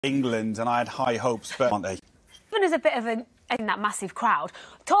England, and I had high hopes, but aren't they? Even as a bit of in that massive crowd,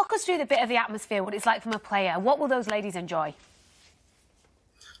 talk us through the bit of the atmosphere, what it's like from a player. What will those ladies enjoy?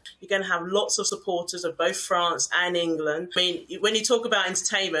 You're going to have lots of supporters of both France and England. I mean, when you talk about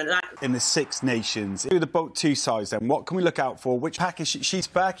entertainment... In the Six Nations, do the boat two sides then. What can we look out for? Which pack is she? She's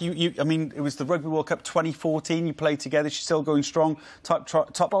back. I mean, it was the Rugby World Cup 2014. You played together. She's still going strong.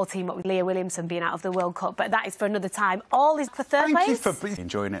 Top ball team up with Leah Williamson being out of the World Cup, but that is for another time. All is for third place. Thank you for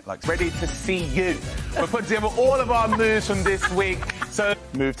enjoying it. Like ready to see you. We're putting together all of our moves from this week. So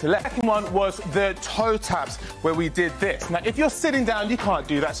move to left. The second one was the toe taps, where we did this. Now, if you're sitting down, you can't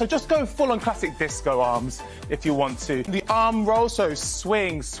do that. So just go full on classic disco arms if you want to. The arm roll, so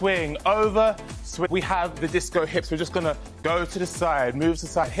swing, swing, over, swing. We have the disco hips. We're just gonna go to the side, move to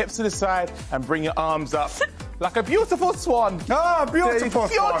the side, hips to the side, and bring your arms up. Like a beautiful swan. Ah, beautiful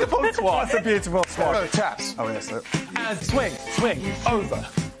swan. Beautiful swan. That's a beautiful swan. Toe taps. Oh, yes. And swing, swing, over.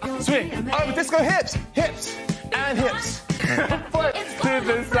 Swing, over, disco hips, hips, and hips. Foot to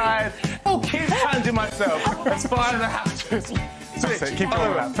the side. Oh, keep handing myself as far as I have to. That's it. Keep going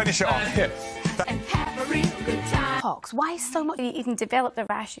with that. Finish it off. Hips. Why so much? You can develop the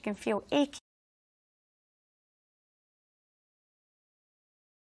rash, you can feel achy.